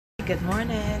Good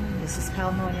morning, this is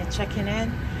Palmonia checking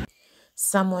in.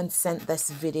 Someone sent this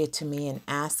video to me and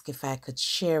asked if I could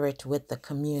share it with the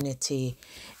community.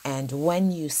 And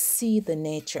when you see the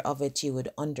nature of it, you would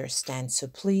understand. So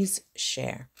please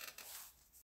share.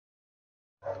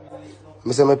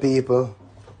 I say my people,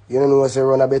 you don't know what's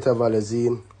around a better valley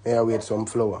zine, may I wait some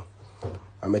flour.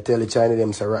 And I tell the China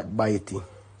them say rat bitey.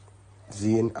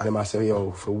 Zine, and I say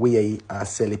yo, for weigh and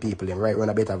sell the people them right around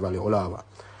a better valley all over.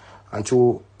 And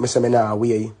true, I say me now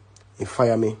weigh, he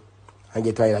fire me and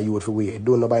get tired of you for weigh.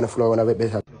 Don't nobody no flour on a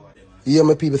better. Yeah,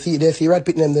 my people, see there, see rat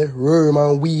pit them there, Worm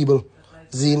and Weeble.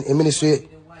 Zine, in Ministry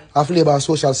of Labour and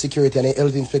Social Security and the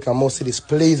Health Inspector most cities.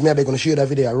 Please, me I beg gonna share that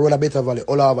video around a better valley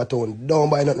all over town. Don't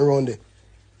buy nothing around there.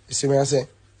 You see me I say?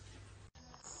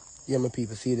 Yeah, my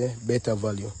people, see there, better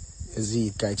value. You see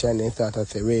it, because China start to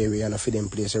say, where and I feed them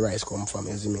place the rice come from,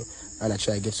 you see me? And I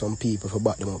try to get some people to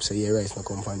back them up, say, yeah, rice not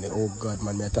come from there. Oh, God,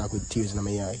 man, me attack with tears in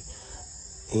my eye.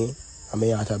 Eh? And my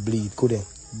heart a bleed, couldn't?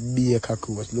 Be a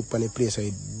cockroach, look on the place, so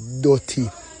dirty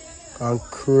and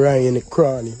crying,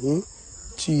 crying. Eh?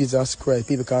 Jesus Christ,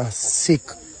 people can sick.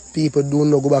 People do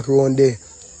not go back around there.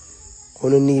 You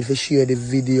don't need to share the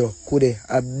video, could they?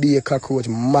 A be a cockroach,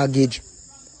 maggage.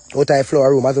 Out of the floor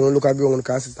room, as you look at the ground, you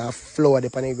can see a floor there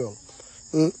on the ground.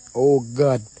 Oh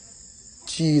God.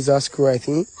 Jesus Christ.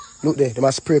 Look there, they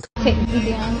must spray. Take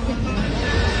video and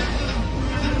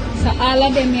so all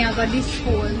of them here got this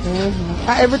hole.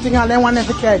 Everything all they want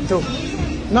to care to.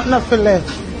 Nothing left.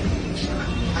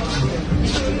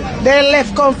 They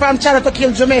left come from China to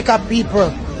kill Jamaica people.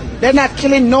 They're not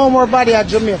killing no more body at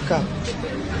Jamaica.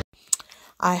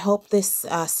 I hope this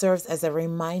serves as a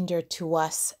reminder to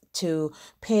us to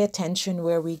pay attention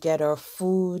where we get our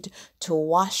food, to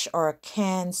wash our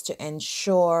cans, to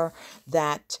ensure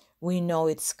that we know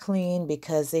it's clean,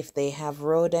 because if they have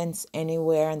rodents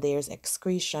anywhere and there's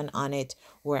excretion on it,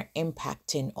 we're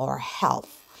impacting our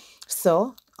health.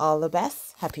 So all the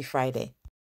best. Happy Friday.